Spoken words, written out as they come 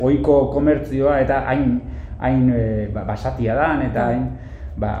ohiko komertzioa eta hain basatia dan eta hain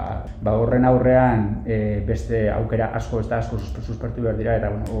horren aurrean beste aukera asko suspertu behar dira eta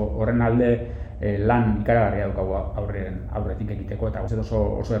horren alde lan ikaragarria daukagu aurretik egiteko eta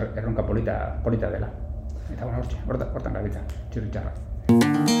oso erronka polita dela. Eta hortan gabiltza, txirritxarra.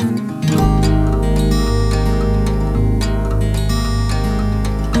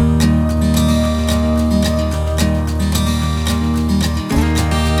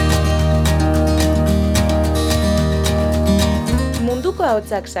 Munduko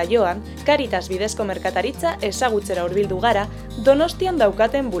Ahotsak saioan, Caritas Bidezko Merkataritza ezagutzera hurbildu gara Donostian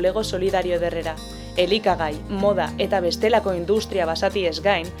daukaten bulego solidario ederrera. Elikagai, moda eta bestelako industria basatiez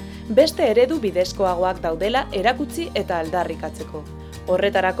gain, beste eredu bidezkoagoak daudela erakutsi eta aldarrikatzeko.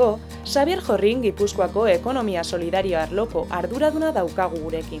 Horretarako, Xabier Jorrin Gipuzkoako ekonomia solidario arloko arduraduna daukagu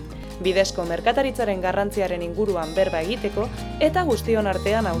gurekin. Bidezko merkataritzaren garrantziaren inguruan berba egiteko eta guztion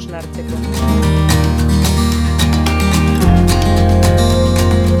artean hausnartzeko.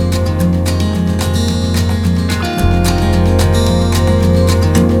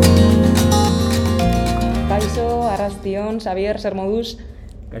 Arrastion, Xabier, zer moduz?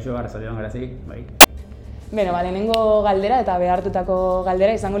 Kaixo, arrastion, Garazi, bai. Beno, lehenengo galdera eta behartutako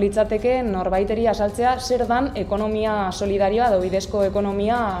galdera izango litzateke norbaiteri azaltzea zer dan ekonomia solidarioa edo bidezko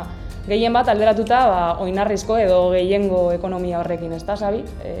ekonomia gehien bat alderatuta oinarrizko edo gehiengo ekonomia horrekin, ezta, Xabi?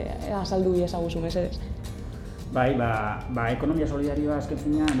 Azaldu iezaguzu, mesedez. Bai, ekonomia solidarioa azken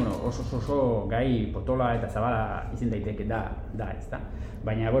finean, oso gai potola eta zabala izin daiteke da, ezta.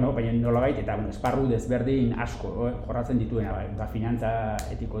 Baina nolabait eta esparru desberdin asko jorratzen dituena, finantza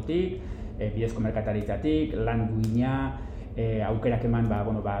etikotik, bidezko merkataritzatik, lan duina, aukerak eman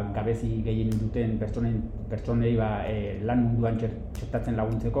gabezi gehien duten pertsonei lan munduan txertatzen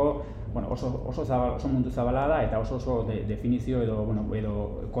laguntzeko, oso mundu zabala da eta oso definizio edo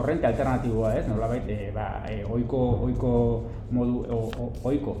korrente alternatiboa, ez? Nolabait ohiko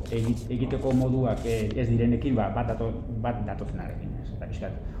egiteko moduak ez direnekin bat datozenarekin, ez?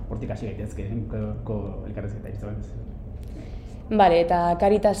 Hortik hasi gaitezke elkarrizketa izan. Bale, eta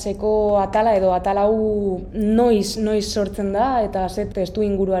Caritaseko atala edo atala hau noiz sortzen da eta ze testu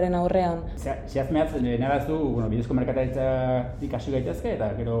inguruaren aurrean? Zehazmeaz, nabaztu, bidezko merkataritzatik hasi gaitezke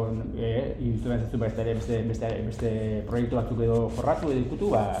eta gero iritu behar beste proiektu batzuk edo jorratu edo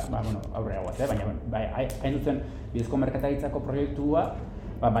ikutu, aurrera guaz, baina hain dutzen bidezko merkataritzako proiektua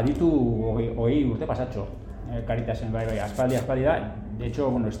baditu 20 urte pasatxo. Caritasen aspaldi da. De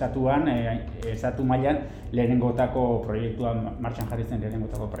hecho, estatu mailan lehenengotako proiektua martxan jarri zen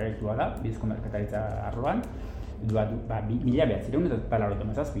lehenengotako proiektua da, bidezko merkataritza arloan.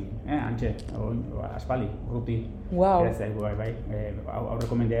 1987, hantxe, aspaldi, urruti. Wow.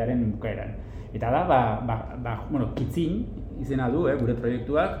 Aurreko mendearen bukaeran. Eta da, kitzin izena du gure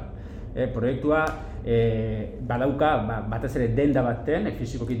proiektuak. Proiektua badauka batez ere denda baten,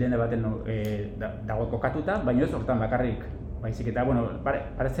 fisikoki denda baten dago kokatuta, baina ez hortan bakarrik. Baizik eta,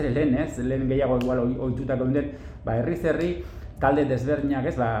 parez ere lehen gehiago ohitutako den, herri talde desberdinak,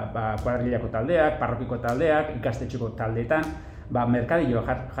 kuadrillako taldeak, parrokiko taldeak, ikastetxeko taldeetan, merkadillo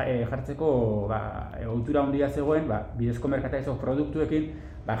jartzeko ohitura handia zegoen, bidezko merkataritzako produktuekin,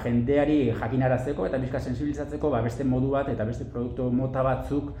 jendeari jakinarazteko eta bizka sensibilizatzeko beste modu bat eta beste produktu mota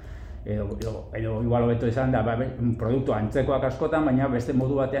batzuk edo igual hobeto izan da produktu antzekoak askotan, baina beste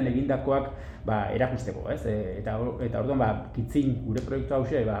modu batean egindakoak erakusteko, ez? Eta orduan kitzin gure proiektu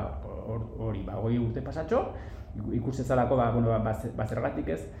hauxe hori 20 urte pasatxo, ikustezalako zergatik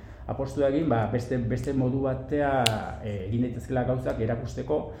ez apostu egin beste modu batea egin daitezkeela gauzak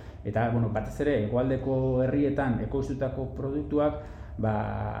erakusteko eta batez ere hegoaldeko herrietan ekoiztutako produktuak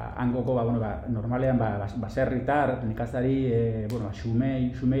hangoko normalean baserritar, nekazari,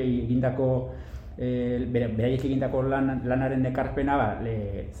 xumei egindako beraiek egindako lanaren ekarpena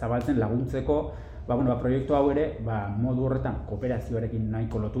zabaltzen laguntzeko proiektu hau ere modu horretan kooperazioarekin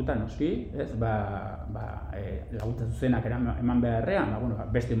nahiko lotuta noski, laguntza zuzenak eman beharrean,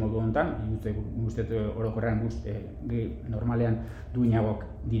 beste modu honetan, guztiet orokorrean normalean duinagok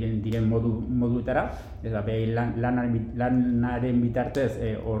diren moduetara, lanaren bitartez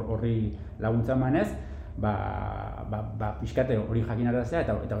horri laguntza emanez, pixkate hori jakinaraztea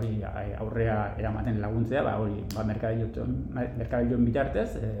eta hori aurrera eramaten laguntzea, hori merkadilloen bitartez,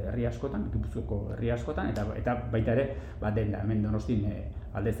 herri askotan, Gipuzkoako herri askotan, eta baita ere, denda, hemen Donostin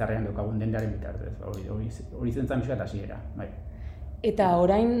alde zarrean daukagun dendaren bitartez, hori zentzan pixkat hasiera. Eta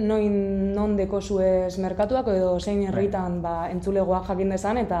orain non dekozuez merkatuak edo zein herritan entzulegoak jakin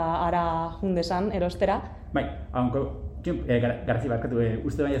dezan eta ara jun dezan erostera? Garazi barkatu,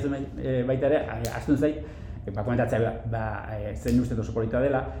 uste baina baita ere, astun zait, komentatzea zen uste oso polita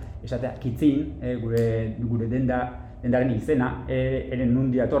dela, esatea kitzin, gure dendaren izena, eren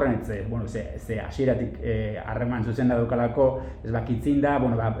nundi atorren, ze hasieratik harreman zuzena daukalako, kitzin da,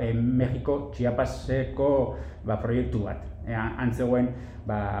 Mexiko, Chiapaseko proiektu bat. Antzegoen,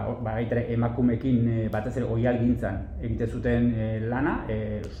 gaitere emakumekin batez ere oihalgintzan egite zuten lana,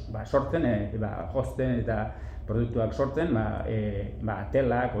 sortzen, jozten eta produktuak sortzen,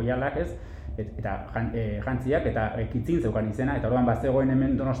 telak, oihalak ez, eta jantziak eta kitzin zeukan izena, eta orduan zegoen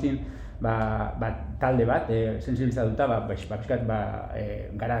hemen Donostian talde bat, sensibilizatuta, pixkat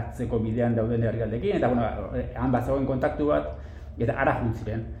garatzeko bidean dauden herrialdekin, eta han zegoen kontaktu bat, eta ara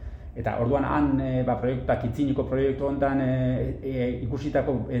juntziren. Eta orduan han kitziniko proiektu honetan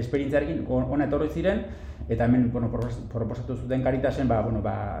ikusitako esperientziarekin hona etorri ziren, eta hemen proposatu zuten Caritasen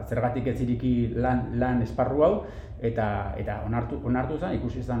zergatik ez iriki lan esparru hau, eta onartu zen,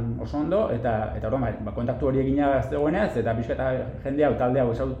 ikusi zen oso ondo, eta orduan kontaktu hori egina zegoenez, eta pixka jende hau, talde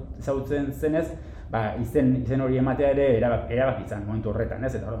hau ezagutzen zenez, izen hori ematea ere erabaki zen momentu horretan,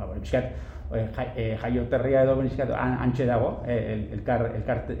 ez? Eta orduan, pixkat jaioterria edo antxe dago,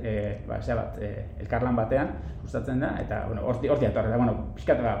 elkarlan batean gustatzen da, eta hortik atorre da,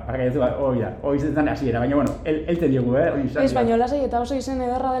 pixkat hori zen zen hasiera, baina heltzen diogu, baina lasai eta oso izen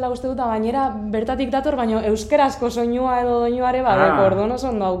ederra dela uste dut, gainera bertatik dator, baina euskerazko soinua edo doinuare, orduan oso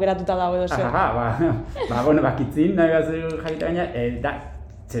ondo aukeratuta dago edo zeo. Kitzin nahi bat jaita baina,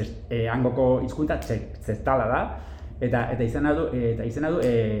 hangoko hizkuntza zestala da, eta izena du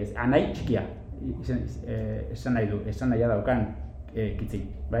anai txikia, esan nahia daukan kitzin,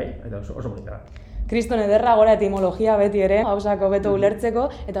 bai? Eta oso polita da. Kriston ederra gora etimologia beti ere, gauzak hobeto ulertzeko,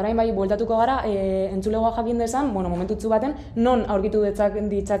 eta orain bueltatuko gara entzulegoa jakin dezan, momentutzu baten, non aurkitu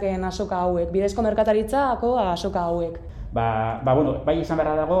ditzakeen azoka hauek, bidezko merkataritzako azoka hauek? Bai izan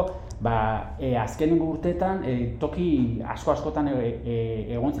beharra dago, azkenengo urteetan toki askotan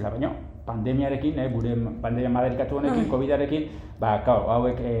egon zela, baina pandemiarekin, gure pandemia madarikatu honekin, COVID-arekin,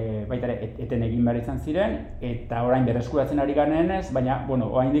 hauek baita ere eten egin behar izan ziren, eta orain berreskuratzen ari ganenez, baina,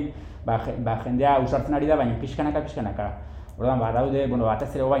 oraindik jendea usartzen ari da, baina pixkanaka. Orduan, daude,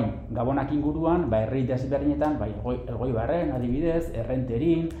 batez ere orain Gabonak inguruan, herri desberdinetan, Elgoibarren, adibidez,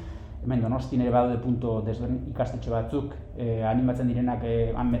 Errenterin, hemen Donostian ere badaude punto desberdin ikastetxe batzuk animatzen direnak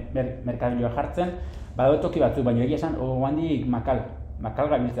merkabilioa jartzen, badaude toki batzuk, baina egia esan, oandik makal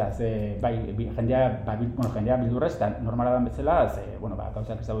gabiltzea, jendea bildurrez, eta normala dan bezala,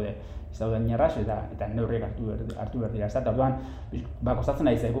 gauzak ez daude inerraz, eta neurriek hartu behar dira. Eta orduan, kostatzen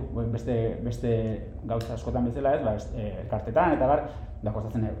nahi zaigu, beste gauza askotan bezala ez, elkartetan, eta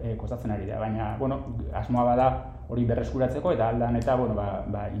kostatzen ari da. Baina, asmoa bada hori berreskuratzeko, eta aldan eta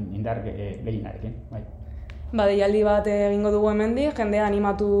indar gehiagoarekin. Deialdi bat egingo dugu hemendik, jendea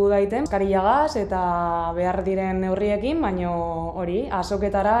animatu daiten, maskarillagaz eta behar diren neurriekin, baina hori,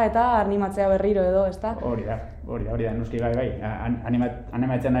 azoketara eta animatzea berriro edo, ezta? Hori da, nuski bai,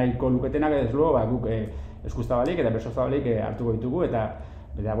 animatzen nahiko luketenak ez luego, guk eskuztabalik eta besoztabalik hartuko ditugu, eta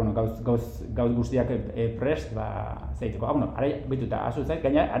gauz guztiak prest, zaiteko. Bituta, azuzait,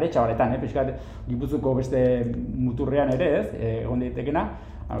 gaina, are txabaletan, pixkat Gipuzkoako beste muturrean ere ez, egon daitekena,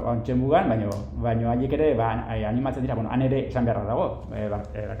 ontsen mugan, baina haiek ere animatzen dira, han ere esan beharra dago,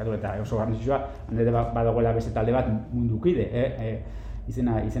 bakatu eta oso garrantzitsua, han ere badagoela beste talde bat mundukide,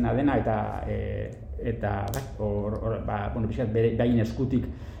 izena dena, eta pixkat behin eskutik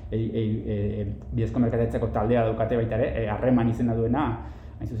bidezko merkataritzako taldea daukate baita ere, harreman izena duena,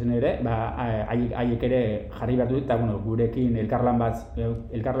 hain zuzen ere, haiek ere jarri behar dut, eta gurekin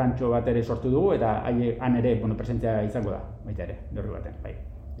elkarlantxo bat ere sortu dugu, eta han ere presentzia izango da, baita ere, dorri baten, bai.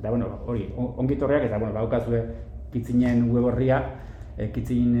 Eta hori, ongitorreak, eta baukazue kitzinen web horria,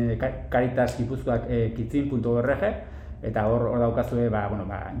 Caritas Gipuzkoak kitzin.org, eta hor daukazue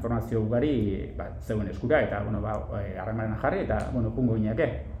informazio ugari zeuen eskura, eta harremanen jarri, eta jungo gineake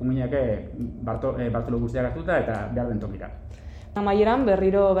Bartolo guztiak hartuta, eta behar den tokira. Amaieran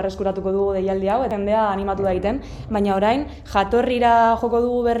berriro berreskuratuko dugu deialdi hau, eta jendea animatu daiten, baina orain jatorrira joko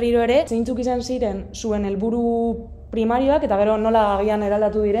dugu berriro ere, zeintzuk izan ziren zuen helburu primarioak, eta gero nola agian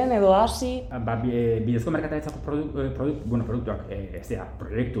eraldatu diren, edo hasi? Bidezko merkataritzako produktuak,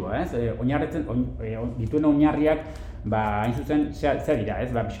 proiektua, dituen oinarriak, hain zuzen, zer dira,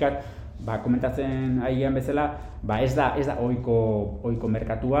 pixkat, komentatzen aigean bezala, ez da ohiko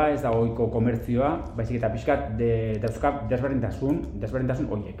merkatua, ez da ohiko komertzioa, baizik eta pixkat dauzka desberdintasun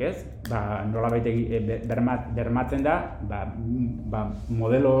horiek, ez? Nolabait bermatzen da,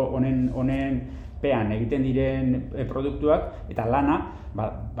 modelo honen pean egiten diren produktuak eta lana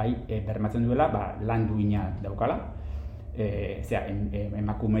bermatzen duela lan duina daukala.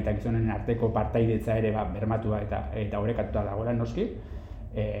 emakume eta gizonen arteko partaidetza ere bermatua eta orekatuta dagoela noski,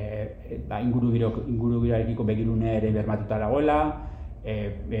 ingurugiroarekiko begirunea ere bermatuta dagoela,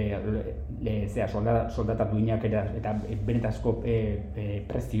 soldata duinak eta benetazko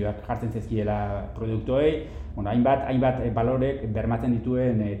prezioak jartzen zezkiela produktuei, hainbat balorek bermatzen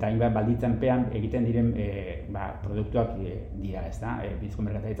dituen eta hainbat balditzenpean egiten diren produktuak dira, bidezko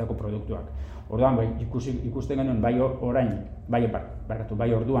merkataritzako produktuak. Orduan, ikusten genuen bai orduan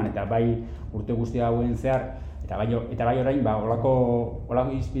eta bai urte guztia hauen zehar, eta bai orain,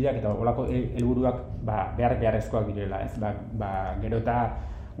 olako izpideak eta olako helburuak beharrezkoak direla, gero eta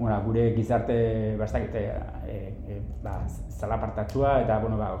gure gizarte zalapartatsua eta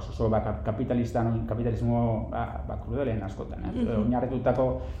oso kapitalismo krudelen askotan.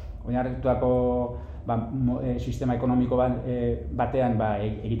 Oinarritutako sistema ekonomiko batean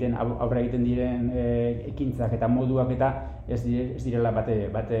aurre egiten diren ekintzak eta moduak eta ez direla bate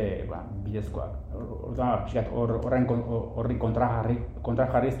bidezkoak. Horri kontra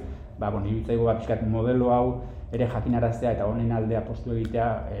jarriz, iruditzaigu pixkat modelo hau ere jakinaraztea eta honen alde apostu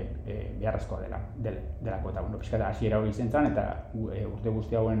egitea beharrezkoa delako. Eta pixkat hasiera hori izan zen eta urte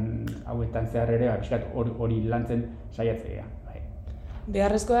guzti hauetan zehar ere pixkat hori lantzen saiatzea.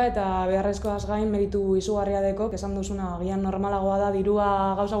 Beharrezkoa eta beharrezkoaz gain meritu izugarria deko, esan duzuna, agian normalagoa da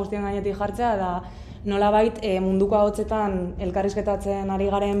dirua gauza guztien gainetik jartzea eta nolabait munduko ahotsetan elkarrizketatzen ari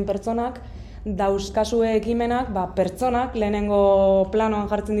garen pertsonak, dauzkazue ekimenak pertsonak lehenengo planoan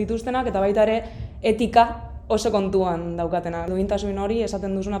jartzen dituztenak eta baita ere etika oso kontuan daukatenak. Duintasun hori,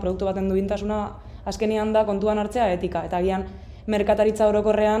 esaten duzuna, produktu baten duintasuna azkenian da kontuan hartzea etika. Eta agian merkataritza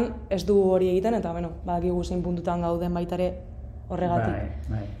orokorrean ez du hori egiten eta badakigu zein puntutan gauden baita ere horregatik.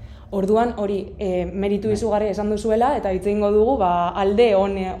 Orduan hori meritu izugarri esan duzuela eta hitz egingo dugu alde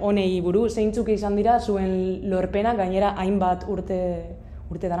honei buruz zeintzuk izan dira zuen lorpenak gainera hainbat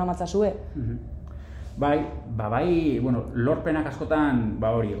urte daramatzazue. Lorpenak askotan,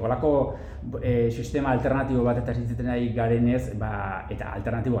 holako sistema alternatibo bat eta zintzen ari garenez, eta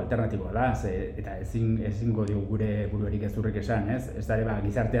alternatiboa da, eta ezingo digu gure buruerik ezurrik esan, ez da ere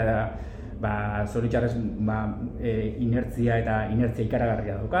gizartea da, zoritxarrez inertzia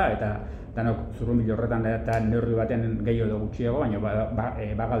ikaragarria dauka, eta danok zurrunbil horretan eta neurri batean gehiago edo gutxiago, baina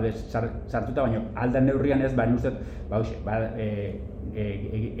bagaude sartuta, baina aldan neurrian ez,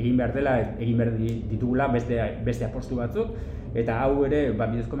 egin behar dela, egin behar ditugula beste apostu batzuk, eta hau ere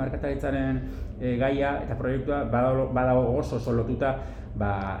bidezko merkataritzaren gaia eta proiektua badago oso lotuta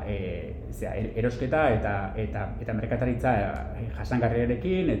erosketa eta merkataritza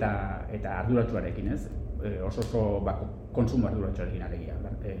jasangarriarekin eta arduratsuarekin, ez? Oso konsumo arduratsuarekin alegia,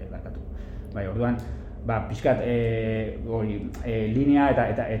 barkatu. Orduan, pixkat linea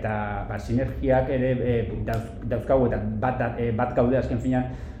eta sinergiak ere dauzkagu eta bat gaude azken finean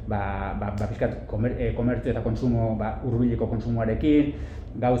pixkat komertzio eta konsumo hurbileko konsumoarekin,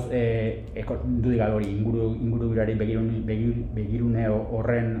 gauz dudigal hori ingurugirari begirune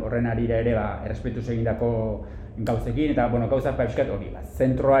horren arira ere errespetuz egindako gauzekin eta gauzak pixkat hori,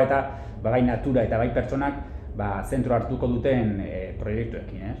 zentroa eta bai natura eta bai pertsonak zentro hartuko duten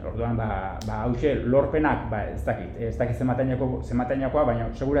proiektuekin. Orduan, hauxe lorpenak, ez dakit zenbatainekoa, baina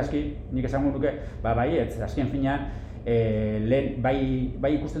segurazki nik esango nuke, azken finean,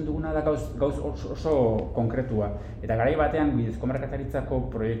 bai ikusten duguna da gauz oso konkretua. Eta garai batean, bidezko merkataritzako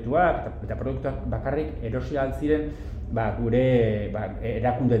proiektuak eta produktuak bakarrik erosi altziren gure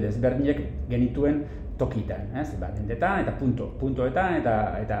erakunde desberdinek genituen tokitan, dendetan eta puntoetan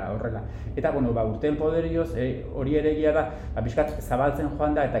eta horrela. Eta, urteen poderioz hori ere egia da, pixkat zabaltzen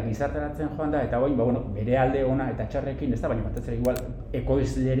joan da eta gizarteratzen joan da, eta bere alde ona eta txarrekin, ez da, baina batez ere igual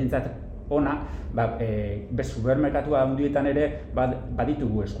ekoizlerentzat ona, supermerkatua handietan ere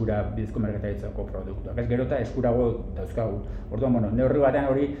baditugu eskura bidezko merkataritzako produktuak. Ez gero eta eskurago dauzkagu. Orduan, neurri batean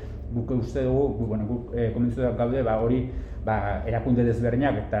hori guk uste dugu, guk konbentzituak gaude, hori erakunde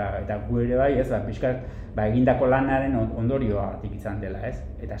desberdinak eta gu ere bai, pixkat egindako lanaren ondorioatik izan dela, ez?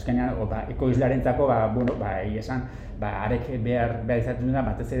 Eta azkenean, ekoizlearentzako, esan, arek behar izaten duna,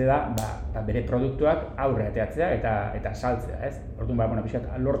 batez ere da, bere produktuak aurre ateatzea eta saltzea, ez? Orduan, pixkat,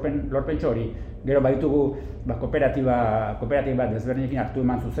 lorpentxo hori, gero baditugu kooperatiba desberdinekin hartu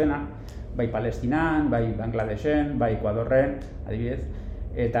eman zuzena, bai Palestinan, bai Bangladesen, bai Ekuadorren, adibidez,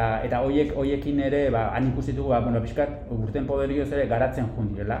 eta hoiekin ere han ikusitugu pixkat urten poderioz ere garatzen joan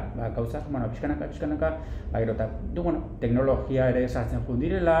direla, gauzak pixkanaka, gero eta teknologia ere sartzen joan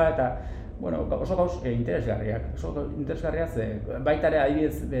direla eta oso gauz interesgarriak, baita ere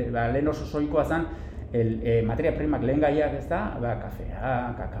adibidez lehen oso soikoa zen materia primak lehen gaiak, ez da,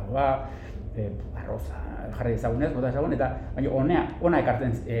 kafea, kakaoa, arroza jarri ezagunez, bota ezagun, eta baina ona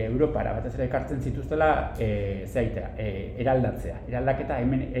ekartzen Europara, batez ere ekartzen zituztela eraldaketa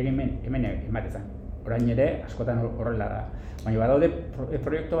hemen ematen. Orain ere, askotan horrela da. Baina badaude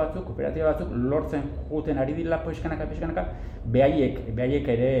proiektu batzuk, kooperatiba batzuk, lortzen juten ari dira pixkanaka, behaiek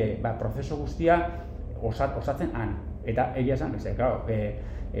ere prozesu guztia osatzen han. Eta egia esan,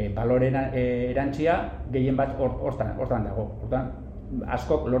 baloren erantzia gehien bat hortan dago.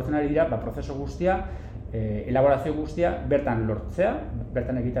 Askok lortzen ari dira prozesu guztia, elaborazio guztia bertan lortzea,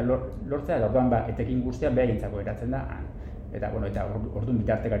 eta orduan etekin guztia behagintzako eratzen da han. Eta orduan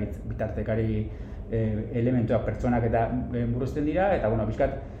bitartekari elementuak pertsonak eta buruzten dira, eta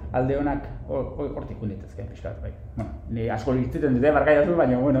pixkat alde honak hortik kundetezke, pixkat, bai. Ni asko litziten dute barkaiatu,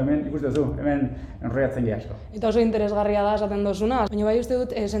 baina hemen ikustezu, hemen enroiatzen gira asko. Eta oso interesgarria da esaten dozuna, baina bai uste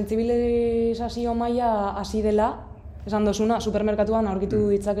dut sentsibilizazio maila hasi dela, esan dozuna, supermerkatuan aurkitu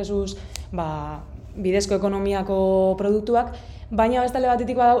ditzakezuz bidezko ekonomiako produktuak, baina beste alde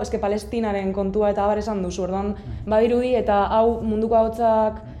batetik badau, Palestinaren kontua eta abar esan duzu, orduan badirudi eta hau Munduko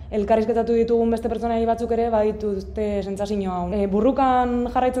Ahotsak elkarrizketatu ditugun beste pertsonai batzuk ere badituzte sentsazio hau. Burrukan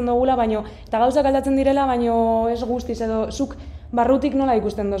jarraitzen dugula, eta gauzak aldatzen direla, baina ez guztiz edo zuk barrutik nola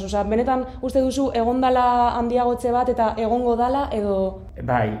ikusten duzu? Benetan uste duzu egon dala handiagotze bat eta egongo dala edo...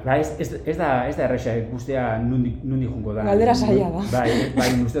 Bai, ez da erresa ikustea nundi jungo da. Galdera zaila da.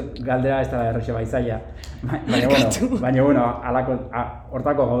 Bai, uste galdera ez da erresa bai zaila. Baina,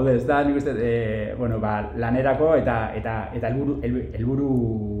 hortako gaude, ez da, nik uste, lanerako eta helburu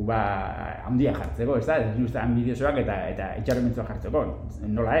handia jartzeko, ez da, nik uste ambiziosoak eta itxarrementzuak jartzeko,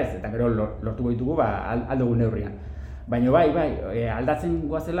 nola ez, eta gero lortuko ditugu aldugu neurrian. Baina aldatzen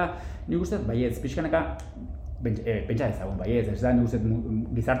goazela, nik uste, baietz, pixkanaka, pentsa ezagun, baietz, ez da, nik uste,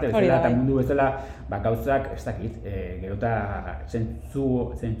 gizarte bezala eta mundu bezala, gauzak, ez dakit, gero eta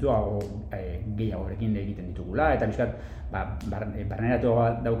zentzuago gehiagorekin egiten ditugula, eta pixkat, barneratu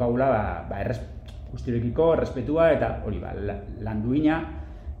daukagula, guztirekiko, errespetua, eta hori, landuina,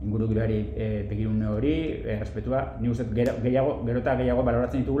 ingurugiroari begirune hori, errespetua, nik uste gero eta gehiago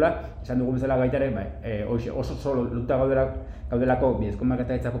baloratzen ditugula, esan dugu bezala baita ere, oso luta gaudelako bidezko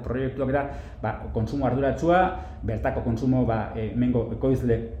merkataritzako proiektuak da, konsumo arduratsua, bertako konsumo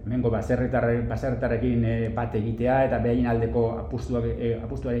ekoizle, baserritarrekin bat egitea eta behaien aldeko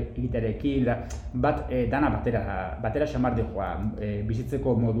apustuare egitearekin, dana batera xamar dihoa,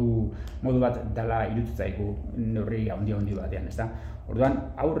 bizitzeko modu bat dela irutzaigu neurri handi batean, ez da? Orduan,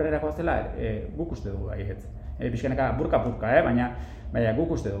 aurrerako zela guk uste dugu baietz. Pixkanaka burka-burka, baina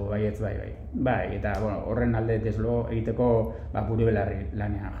guk uste dugu baietz, bai. Eta horren alde deslo egiteko buru belarri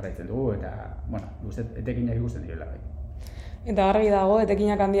lanean jarraitzen dugu, eta etekinak ikusten direla, bai. Eta argi dago,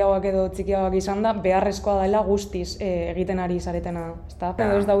 etekinak handiagoak edo txikiagoak izan da, beharrezkoa dela guztiz egiten ari zaretena.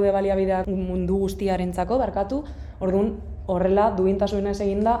 Edo ez daude baliabideak mundu guztiarentzako, barkatu, orduan horrela duintasunez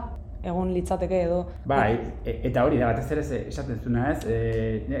eginda, egon litzateke edo. Bai, eta hori da, batez ere esaten zuna ez,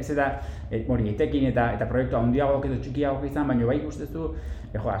 ez eta etekin eta proiektu handiagoak edo txikiagoak izan, baina bai ikustezu,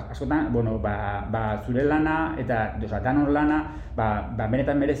 askotan, zure lana eta danon lana,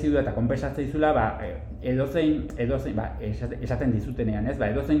 benetan merezi du eta konpensatzea izula, edozein, esaten dizutenean, ez,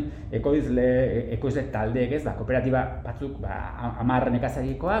 edozein ekoizle taldeek, ez, kooperatiba batzuk, 10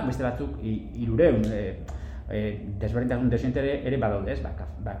 nekazarikoak, beste batzuk 300, desberdintasun desiente ere badaude,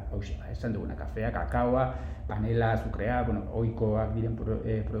 esan duguna, kafea, kakaoa, panela, azukrea, ohikoak diren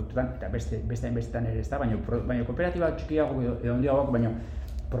produktuetan, eta bestean ere ez da, baina kooperatiba txikiago edo handiagoak,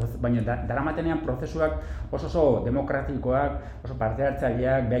 baina daramatenean prozesuak oso demokratikoak, oso parte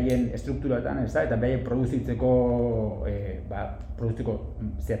hartzaileak, behaien estrukturatan, ez da, eta behaien produzitzeko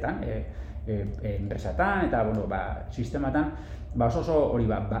zeatan, enpresatan eta sistematan, oso hori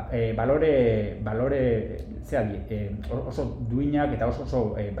balore oso duinak eta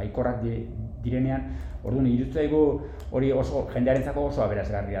oso baikorrak direnean, orduan irutzaigu hori oso jendearentzako oso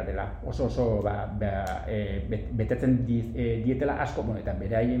aberasgarria dela, oso betetzen dietela asko, eta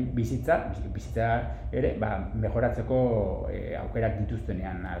beraien bizitza ere mejoratzeko aukerak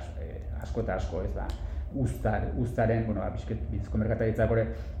dituztenean asko eta asko, ez da. Uztaren, bidezko merkataritzako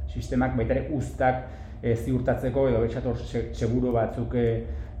sistemak baita ere uztak ziurtatzeko edo betxator seguro batzuk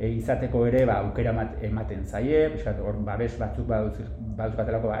izateko ere aukera ematen zaie, hor babes batzuk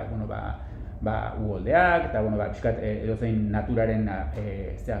baduzkatelako uholdeak, eta edozein naturaren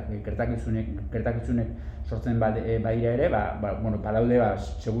gertakizunek sortzen badira ere, badaude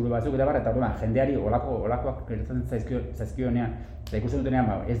seguro batzuk eta jendeari olakoak gertatzen zaizkionean, eta ikusten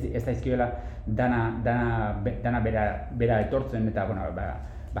dutenean ez daizkioela dana bera etortzen, eta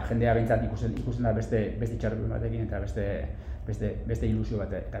jendea behintzat ikusten da beste itxaropen batekin eta beste ilusio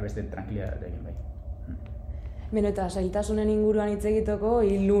bat eta beste tranquilitateekin bai. Beno, eta zailtasunen inguruan hitz egiteko,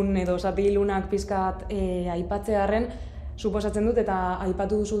 ilun edo zati ilunak pizkat aipatzearren, suposatzen dut eta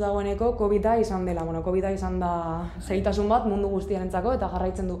aipatu duzu dagoeneko COVID-a izan dela. Bueno, COVID-a izan da zailtasun bat mundu guztiarentzako eta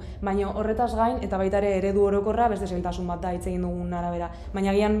jarraitzen du. Baina horretaz gain eta baita ere eredu orokorra beste zailtasun bat da hitz egin dugun arabera.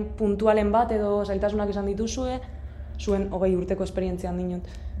 Baina agian puntualen bat edo zailtasunak izan dituzue, zuen 20 urteko esperientzian dinot.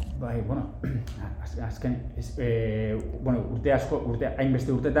 Bai, bueno, azken, urte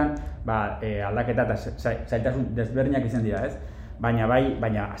hainbeste urtetan, aldaketa eta zailtasun desberdinak izan dira, ez? Baina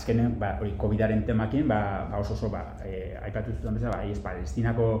azkenen, hori COVID-aren temakin, oso aipatu zuten bezala,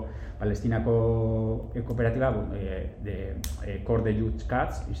 Palestinako kooperatiba, Core de Youth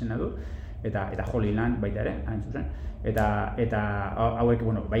Cats izena du, eta Holy Land baita ere, hain zuzen. Eta hauek,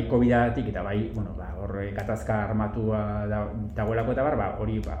 bai COVID-atik eta bai, hor gatazka armatua dagoelako eta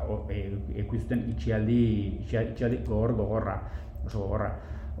hori ikusten itxialdi gogorra, oso gogorra.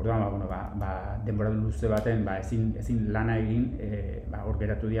 Orduan, denbora luze baten ezin lana egin, hor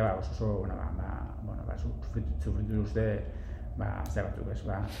geratu dira oso, sufritu duzte, zer batzuk ez,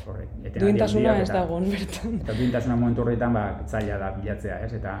 horrek. Duintasuna ez dagoen bertan. Eta duintasuna momentu horretan zaila da bilatzea,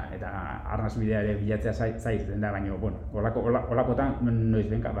 ez? Eta arnaz bidea ere bilatzea zaizten da, baina, holakotan noiz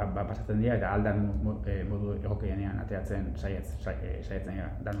benka pasatzen dira eta aldan modu egokienean ateratzen saiatzen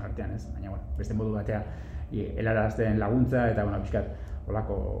gara, dan artean, ez? Baina, beste modu batea helarazten laguntza eta, pixkat,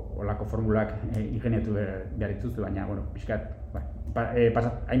 holako formulak ingeniatu behar dituzte, baina, pixkat,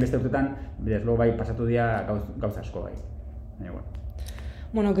 hainbeste urtetan, bidezlo pasatu dira gauza asko bai.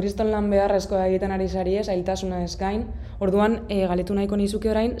 Kriston lan beharrezkoa egiten ari zari ez, zailtasuna ez gain. Orduan, galetu nahiko nizuke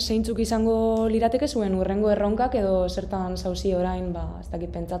orain, zeintzuk izango lirateke zuen urrengo erronkak edo zertan zauzi orain, ez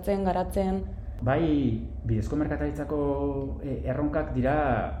dakit pentsatzen, garatzen? Bai, bidezko merkataritzako erronkak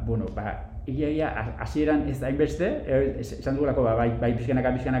dira, ia hasieran ez hainbeste, esan dugulako, bai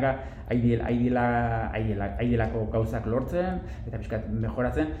pixkanaka aidelako gauzak lortzen eta pixkat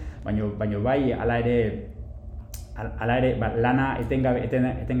mejoratzen, baina bai hala ere lana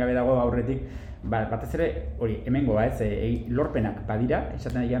etengabe dago aurretik, batez ere hori hemengo lorpenak badira,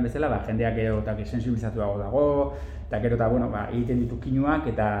 esaten egian bezala, jendeak gero eta sensibilizatuago dago, eta gero eta egiten ditu kinuak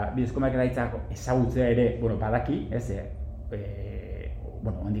eta bidezko merkataritzako ezagutzea ere badaki, ez,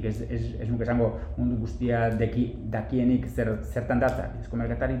 hondik ez nuke esango mundu guztia dakienik zertan datza bidezko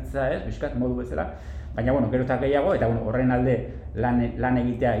merkataritza, ez, bizkat modu bezala, baina gero eta gehiago eta horren alde lan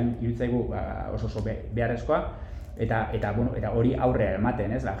egitea irutzaigu oso beharrezkoa eta hori aurrea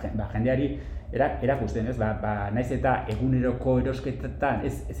ematen, ez, jendeari erakusten, ez, naiz eta eguneroko erosketetan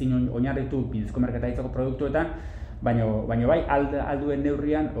ezin oinarritu bidezko merkataritzako produktuetan, baina bai alduen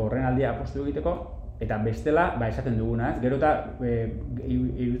neurrian horren aldea apostu egiteko eta bestela esaten duguna, ez,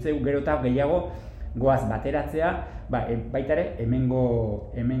 gero eta gehiago goaz bateratzea, baita ere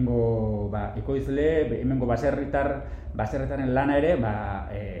hemengo ekoizle, hemengo baserritarren lana ere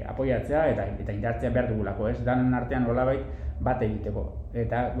apoiatzea eta indartzea behar dugulako, ez, danen artean nolabait bat egiteko.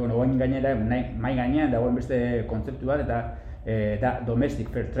 Eta, oin gainera, mai gainean dagoen beste kontzeptu bat eta domestic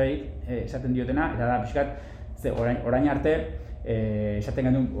fair trade esaten diotena, eta da pixkat, orain arte, esaten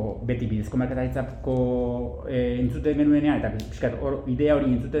genuen, beti bidezko merkataritzako entzuten genuenean, eta pixkat idea hori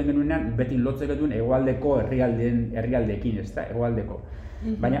entzuten genuenean, beti lotzen genuen hegoaldeko herrialdeekin, ez da, hegoaldeko.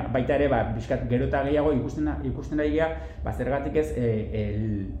 Baina baita ere, pixkat gero eta gehiago ikusten ari gara, zergatik ez,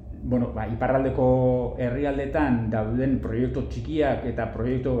 iparraldeko herrialdeetan dauden proiektu txikiak eta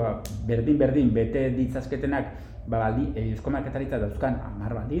proiektu berdin bete ditzazketenak bidezko merkataritza dauzkan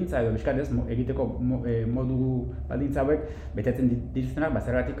 10 baldintza edo pixkat ez egiteko modu baldintza hauek betetzen dituztenak,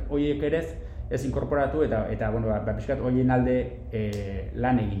 zergatik horiek ere ez inkorporatu eta pixkat horien alde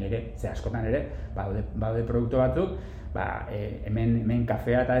lan egin ere, askotan ere, baude produktu batzuk, hemen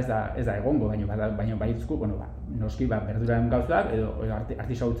kafea eta ez da egongo, baina baizku, noski berduraren gauzak, edo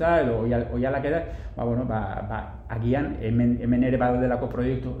artisautza, edo oialak ere, agian hemen ere badaudelako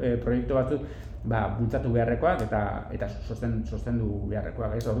proiektu batzuk bultzatu beharrekoak eta sostendu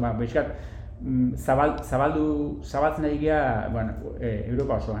beharrekoak. Orduan, pixkat, zabaltzen ari gara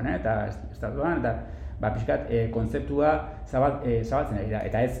Europa osoan eta estatuan, eta pixkat kontzeptua zabaltzen ari da.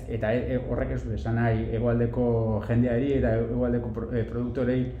 Eta horrek ez du esan nahi hegoaldeko jendeari eta hegoaldeko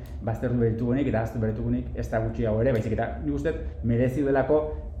produktorei baztertu beritugunik eta aztu beritugunik ez da gutxiago ere, baizik eta nik uste merezi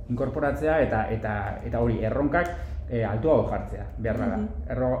delako inkorporatzea eta hori erronkak altuago jartzea, behar da.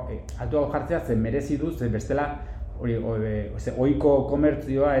 Altuago jartzea zen merezi du, zen bestela ohiko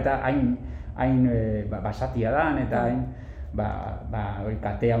komertzioa eta hain basatia dan eta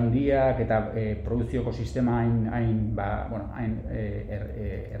kate handiak eta produzioko sistema hain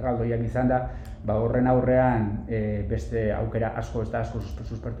erraldoiak izan da, horren aurrean beste aukera asko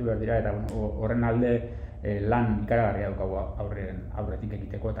suspertu behar dira, eta horren alde lan ikaragarria daukagu aurretik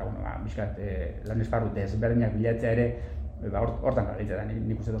egiteko, eta bizkat lan esparru desberdinak bilatzea ere hortan gabiltza da,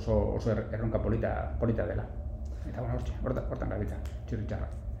 nik uste oso erronka polita dela. Eta hortan gabiltza, txirritxarra.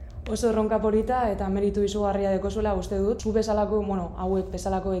 Oso erronka polita eta meritu izugarria dekozuela uste dut. Zu bezalako, hauek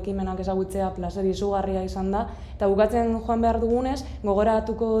bezalako ekimenak ezagutzea plazer izugarria izan da. Eta bukatzen joan behar dugunez,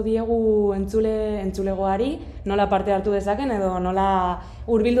 gogoratuko diegu entzulegoari nola parte hartu dezaken edo nola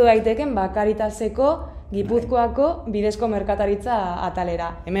hurbildu daiteken Caritaseko Gipuzkoako Bidezko Merkataritza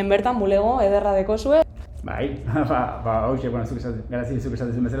atalera. Hemen bertan bulego ederra dekozue. Bai, hoxe, Garazi zuk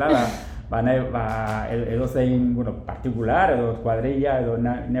esatzen bezala, edozein partikular edo kuadrilla edo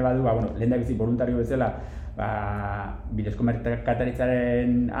ne badu, lehendabizi voluntario bezala Bidezko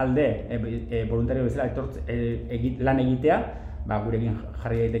Merkataritzaren alde voluntario bezala lan egitea, gurekin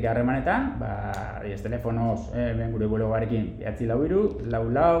jarri daiteke harremanetan, telefonoz gure bulegoarekin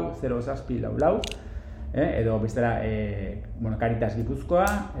 943-44-0744, edo bestela Caritas Gipuzkoa,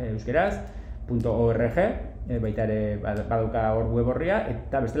 euskeraz, .org, baita ere badauka hor web horria,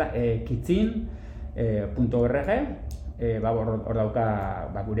 eta bestela kitzin.org, hor dauka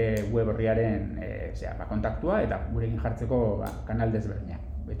gure web horriaren kontaktua eta gurekin jartzeko kanal desberdinak.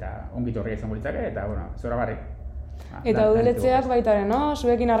 Eta ongit horria izango litzake, eta zoragarri. Eta udaletxeak baitaren, no?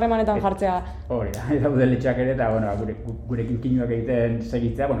 Zuekin harremanetan jartzea. Hori da, eta udaletxeak ere, eta gurekin kinuak egiten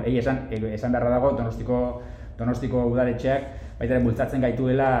segitzea. Esan beharra dago, Donostiko udaletxeak baitaren bultzatzen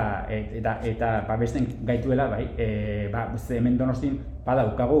gaituela eta babesten gaituela, hemen Donostin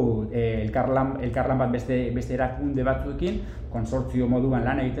badaukagu elkarlan bat beste erakunde batzuekin, konsortzio moduan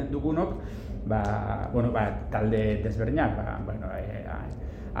lan egiten dugunok, talde desberdinak,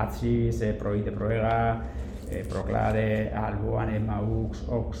 Atziz, Proite Proega, Proklade, Alboan, Emaux,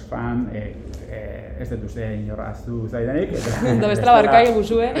 Oxfam, ez dut uste inorraztu zaidanik. Eta bestela barkai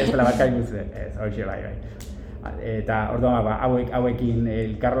guzue. Bestela barkai guzue, ez, hoxe bai. Eta orduan hauekin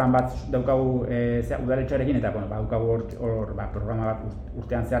elkarlan bat daukagu udaletxoarekin, eta daukagu hor programa bat,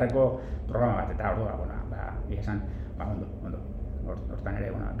 urtean zeharreko programa bat, eta orduan, esan, ondo. Hortan ere,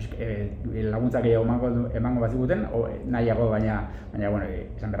 laguntzak emango bat ziguten, nahiago, baina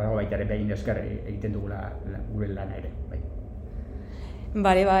esan behar dago baita ere begin esker egiten dugula gure lana ere.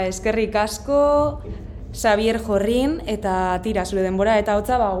 Bale, eskerrik asko, Xabier, Jorrin, eta tira, zure denbora eta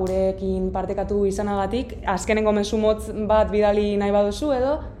hotza gurekin partekatu izanagatik. Azkenengo mezu motz bat bidali nahi baduzu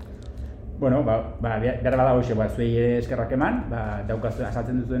edo? Behar bada hoxe, zuei ere eskerrak eman, daukazuen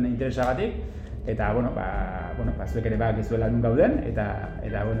azaltzen duzuen interesagatik, eta, zuek ere gizuela nun gauden, eta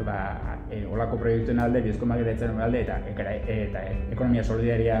olako proiektuen alde, Bidezko Merkataritzaren alde, eta ekonomia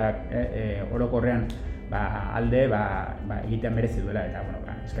solidariak orokorrean alde egitean merezi duela, eta,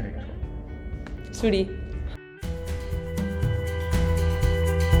 eskerrik asko. Zuri.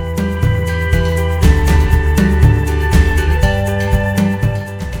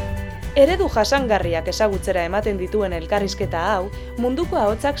 Eredu jasangarriak ezagutzera ematen dituen elkarrizketa hau, Munduko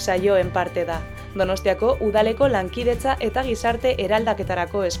Ahotsak saioen parte da. Donostiako Udaleko Lankidetza eta Gizarte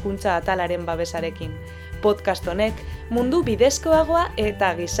Eraldaketarako hezkuntza atalaren babesarekin. Podcast honek mundu bidezkoagoa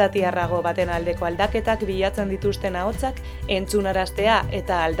eta gizatiarrago baten aldeko aldaketak bilatzen dituzten ahotsak entzunaraztea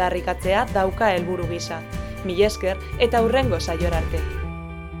eta aldarrikatzea dauka helburu gisa. Mila esker eta hurrengo saiora arte.